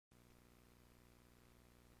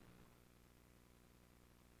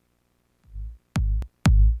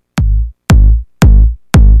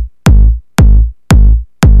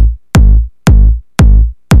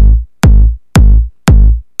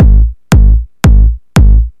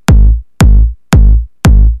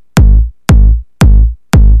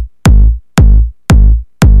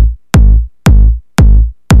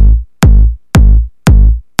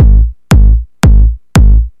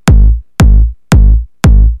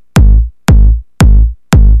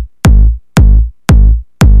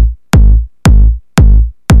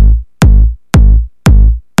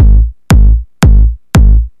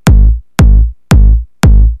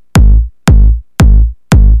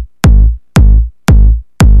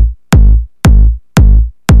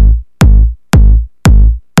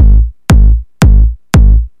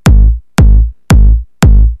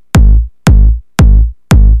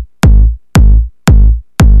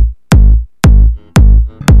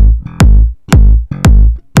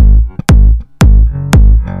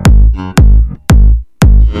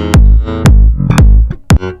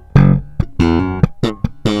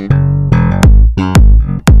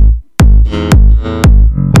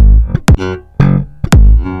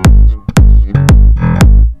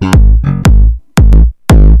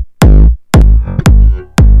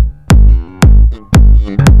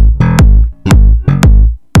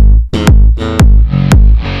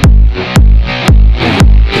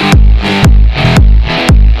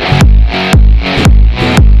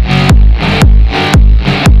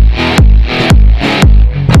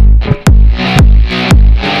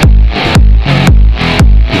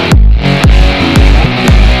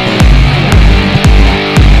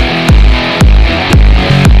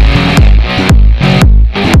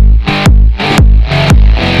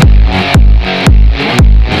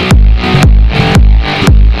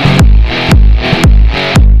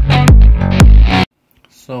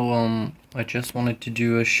I just wanted to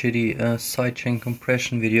do a shitty sidechain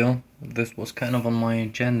compression video. This was kind of on my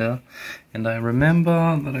agenda, and I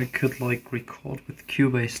remember that I could like record with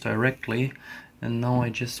Cubase directly, and now I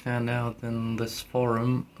just found out in this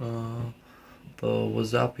forum the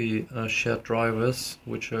Wasapi shared drivers,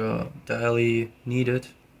 which are daily needed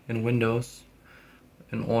in Windows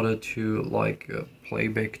in order to like play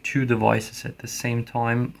back two devices at the same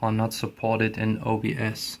time, are not supported in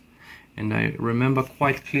OBS. And I remember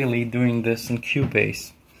quite clearly doing this in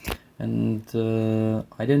Cubase, and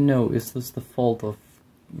I didn't know, is this the fault of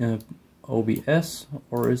OBS,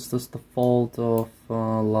 or is this the fault of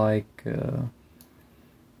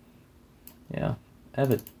yeah,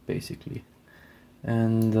 Avid basically.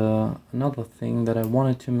 And another thing that I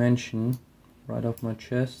wanted to mention right off my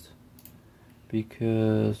chest,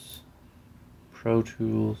 because Pro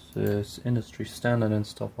Tools is industry standard and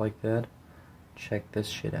stuff like that, check this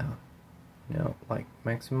shit out. You know, like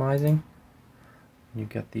maximizing, you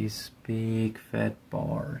get these big fat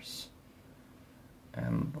bars,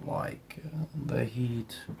 and like the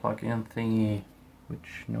heat plug-in thingy,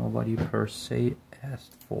 which nobody per se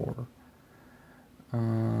asked for,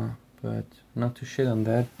 but not to shit on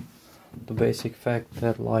that, the basic fact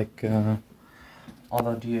that like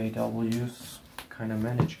other DAWs kind of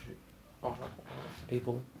manage, are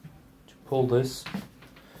able to pull this.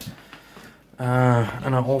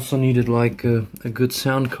 And I also needed like a good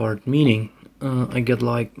sound card, meaning I get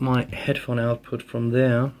like my headphone output from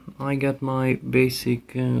there, I get my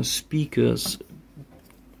basic speakers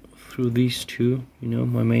through these two, you know,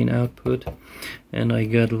 my main output, and I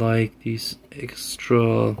get like these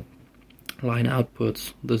extra line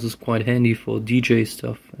outputs. This is quite handy for DJ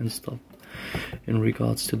stuff and stuff in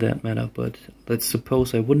regards to that matter. But let's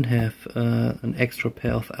suppose I wouldn't have an extra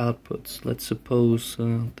pair of outputs. Let's suppose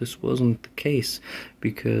this wasn't the case,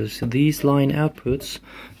 because these line outputs,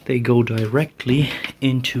 they go directly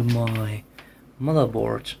into my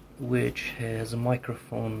motherboard, which has a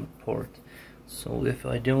microphone port. So if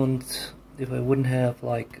I wouldn't have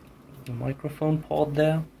like a microphone port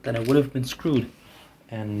there, then I would have been screwed.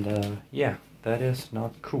 And yeah, that is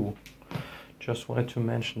not cool. Just wanted to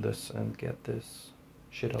mention this and get this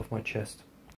shit off my chest.